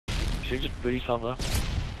should just breathe on that.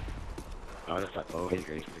 No, that's like, oh, hey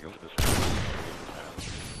guys, we go for this.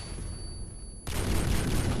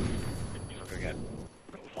 He's not gonna get.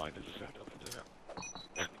 Go find his setup and do that.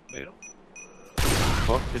 Made him.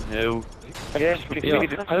 Fucking hell. Yes,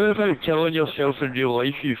 Yeah, how about killing yourself in real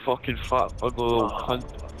life, you fucking fat, ugly little cunt?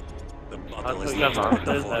 That's what your mom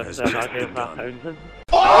says after I gave that pounding.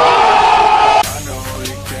 I know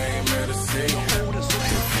you came here to see. If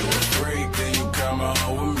you a freak, then you come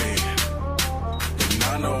home with me. And I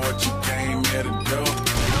know what you came here to do.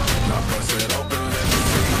 Now bust it open, let me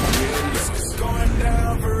see. Yeah, it's going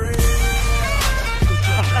down for real.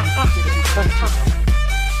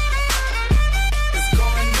 It's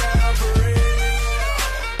going down for real.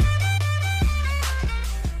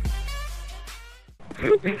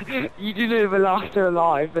 You didn't even last her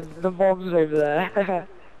alive, and the mom's over there.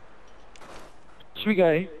 Should we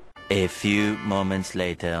go? A few moments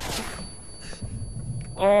later.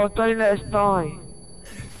 Oh, don't let us die.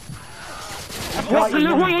 What?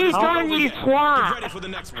 Look what he's done, you twat! Ready for the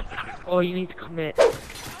next one. Oh, you need to commit.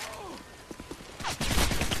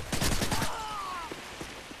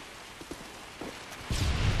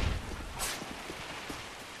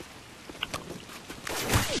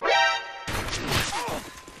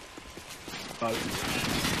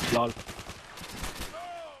 Lol.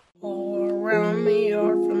 All around me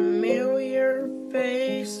are familiar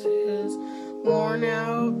faces, worn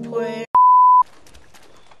out play.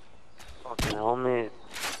 Fucking hell, mate.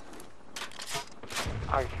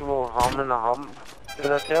 Actual hum in the hump.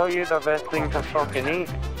 Did I tell you the best thing to fucking eat?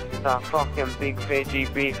 That fucking big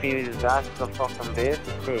veggie beefy, that's the fucking base.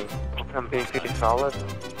 Fucking beefy salad.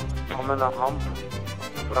 Hum in the hump.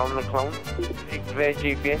 From the clone. Big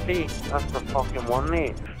veggie beefy, that's the fucking one,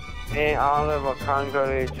 mate. Ain't olive or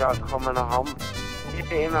kangaroo jack hum in a hump.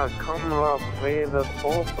 Ain't a cum up with the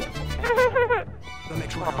soap.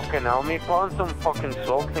 Fucking hell, mate. Put on some fucking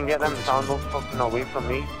socks and get them sandals fucking away from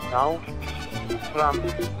me. Now.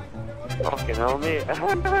 Fucking hell, mate.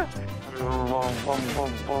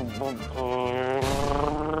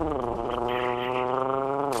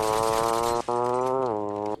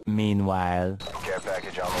 Meanwhile. Care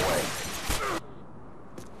package on the way.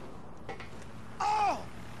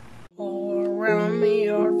 All around me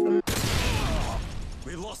are from.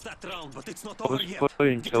 We lost that round, but it's not I over was yet.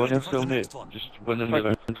 playing killing yourself, mate. Just winning the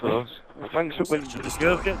round for us. Thanks for winning.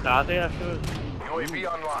 You'll get daddy after it. UAV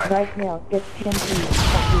online. Right now, get TNT,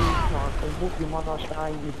 fucking idiot, and whoop your mother's eye,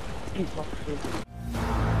 you piece of shit.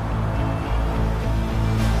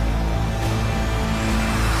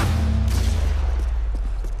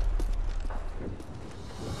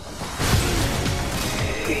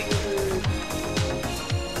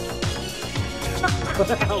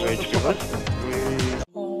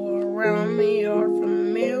 All around me are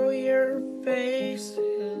familiar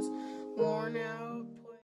faces, worn out.